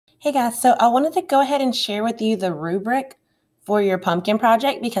Hey guys, so I wanted to go ahead and share with you the rubric for your pumpkin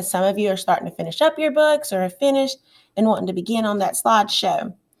project because some of you are starting to finish up your books or have finished and wanting to begin on that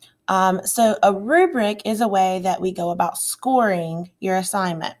slideshow. So a rubric is a way that we go about scoring your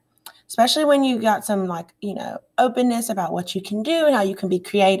assignment, especially when you got some openness about what you can do and how you can be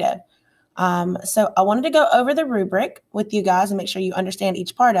creative. So I wanted to go over the rubric with you guys and make sure you understand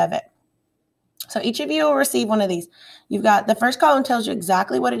each part of it. So each of you will receive one of these. You've got the first column tells you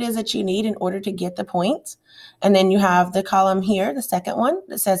exactly what it is that you need in order to get the points. And then you have the column here, the second one,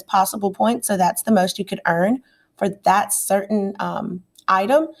 that says possible points. So that's the most you could earn for that certain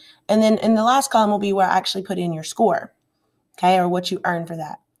item. And then in the last column will be where I actually put in your score, okay, or what you earn for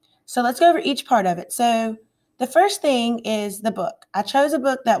that. So let's go over each part of it. So the first thing is the book. I chose a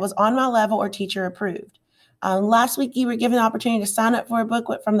book that was on my level or teacher approved. Last week, you were given the opportunity to sign up for a book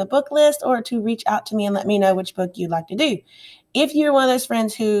from the book list or to reach out to me and let me know which book you'd like to do. If you're one of those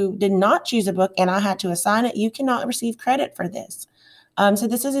friends who did not choose a book and I had to assign it, you cannot receive credit for this. So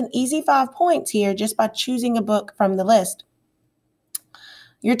this is an easy 5 points here just by choosing a book from the list.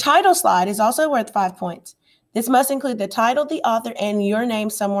 Your title slide is also worth 5 points. This must include the title, the author, and your name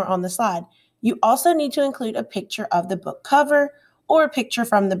somewhere on the slide. You also need to include a picture of the book cover or a picture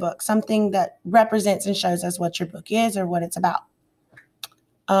from the book, something that represents and shows us what your book is or what it's about.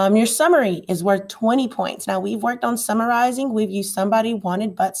 Your summary is worth 20 points. Now, we've worked on summarizing. We've used somebody,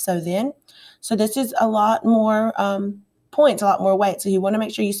 wanted, but, so, then. So this is a lot more points, a lot more weight. So you want to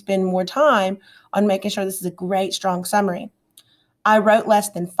make sure you spend more time on making sure this is a great, strong summary. I wrote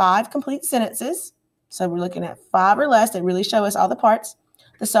less than 5 complete sentences. So we're looking at 5 or less that really show us all the parts.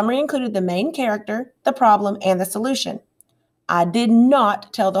 The summary included the main character, the problem, and the solution. I did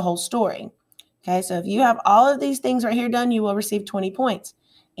not tell the whole story. Okay, so if you have all of these things right here done, you will receive 20 points.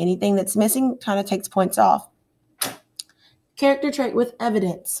 Anything that's missing kind of takes points off. Character trait with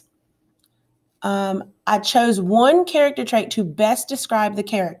evidence. I chose one character trait to best describe the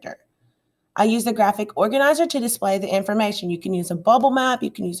character. I used the graphic organizer to display the information. You can use a bubble map,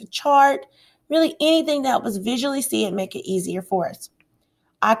 you can use a chart, really anything to help us visually see it and make it easier for us.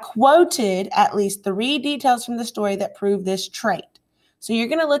 I quoted at least 3 details from the story that prove this trait. So you're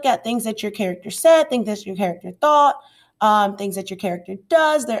going to look at things that your character said, things that your character thought, things that your character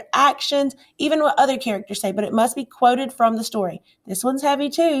does, their actions, even what other characters say, but it must be quoted from the story. This one's heavy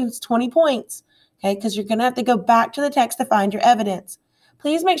too. It's 20 points, okay, because you're going to have to go back to the text to find your evidence.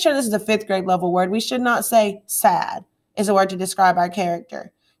 Please make sure this is a 5th grade level word. We should not say sad is a word to describe our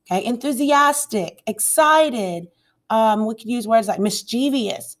character, okay? Enthusiastic, excited. We could use words like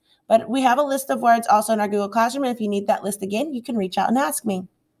mischievous, but we have a list of words also in our Google Classroom. And if you need that list again, you can reach out and ask me.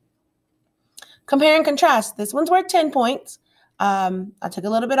 Compare and contrast. This one's worth 10 points. I took a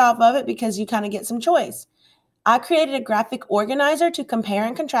little bit off of it because you kind of get some choice. I created a graphic organizer to compare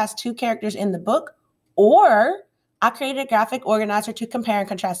and contrast 2 characters in the book, or I created a graphic organizer to compare and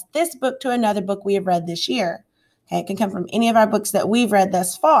contrast this book to another book we have read this year. Okay, it can come from any of our books that we've read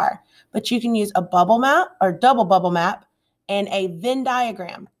thus far. But you can use a bubble map or double bubble map and a Venn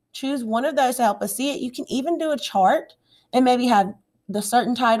diagram. Choose one of those to help us see it. You can even do a chart and maybe have the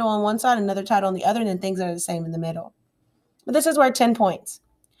certain title on one side, another title on the other, and then things that are the same in the middle. But this is worth 10 points.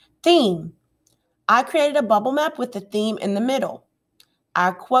 Theme. I created a bubble map with the theme in the middle.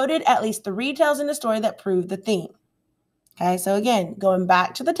 I quoted at least 3 tales in the story that prove the theme. Okay, so again, going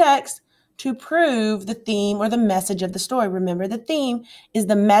back to the text, to prove the theme or the message of the story. Remember, the theme is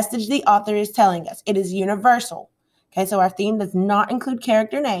the message the author is telling us. It is universal. Okay, so our theme does not include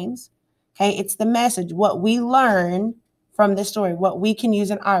character names. Okay, it's the message, what we learn from this story, what we can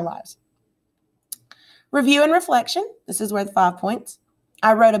use in our lives. Review and reflection. This is worth 5 points.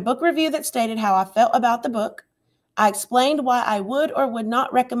 I wrote a book review that stated how I felt about the book. I explained why I would or would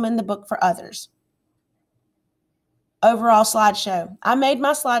not recommend the book for others. Overall slideshow. I made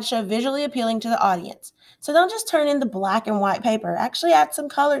my slideshow visually appealing to the audience. So don't just turn in the black and white paper. Actually add some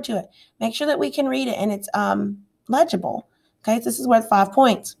color to it. Make sure that we can read it and it's legible. Okay, so this is worth 5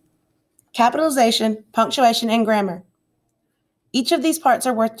 points. Capitalization, punctuation, and grammar. Each of these parts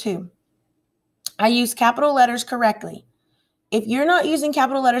are worth 2. I use capital letters correctly. If you're not using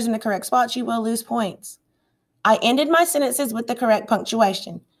capital letters in the correct spots, you will lose points. I ended my sentences with the correct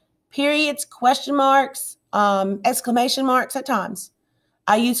punctuation. Periods, question marks, exclamation marks at times.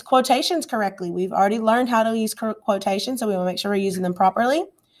 I use quotations correctly. We've already learned how to use quotations, so we want to make sure we're using them properly.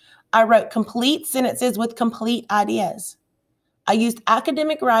 I wrote complete sentences with complete ideas. I used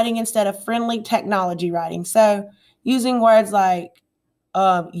academic writing instead of friendly technology writing. So using words like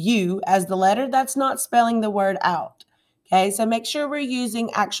you as the letter, that's not spelling the word out. Okay, so make sure we're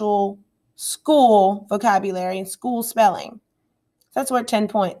using actual school vocabulary and school spelling. That's worth 10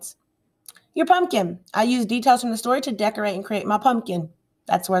 points. Your pumpkin. I use details from the story to decorate and create my pumpkin.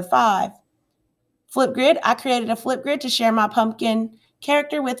 That's worth 5. Flip grid. I created a flip grid to share my pumpkin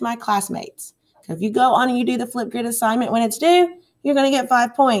character with my classmates. So if you go on and you do the flip grid assignment when it's due, you're going to get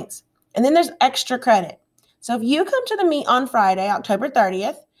 5 points. And then there's extra credit. So if you come to the meet on Friday, October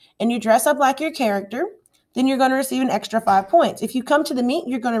 30th, and you dress up like your character, then you're going to receive an extra 5 points. If you come to the meet,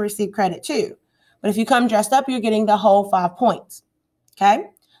 you're going to receive credit too. But if you come dressed up, you're getting the whole 5 points. Okay?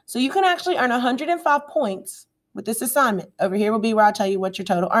 So you can actually earn 105 points with this assignment. Over here will be where I'll tell you what your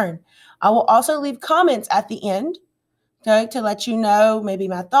total earn. I will also leave comments at the end, okay, to let you know maybe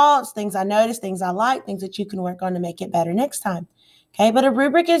my thoughts, things I noticed, things I like, things that you can work on to make it better next time. Okay, but a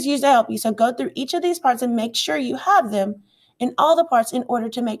rubric is used to help you. So go through each of these parts and make sure you have them in all the parts in order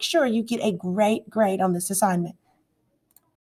to make sure you get a great grade on this assignment.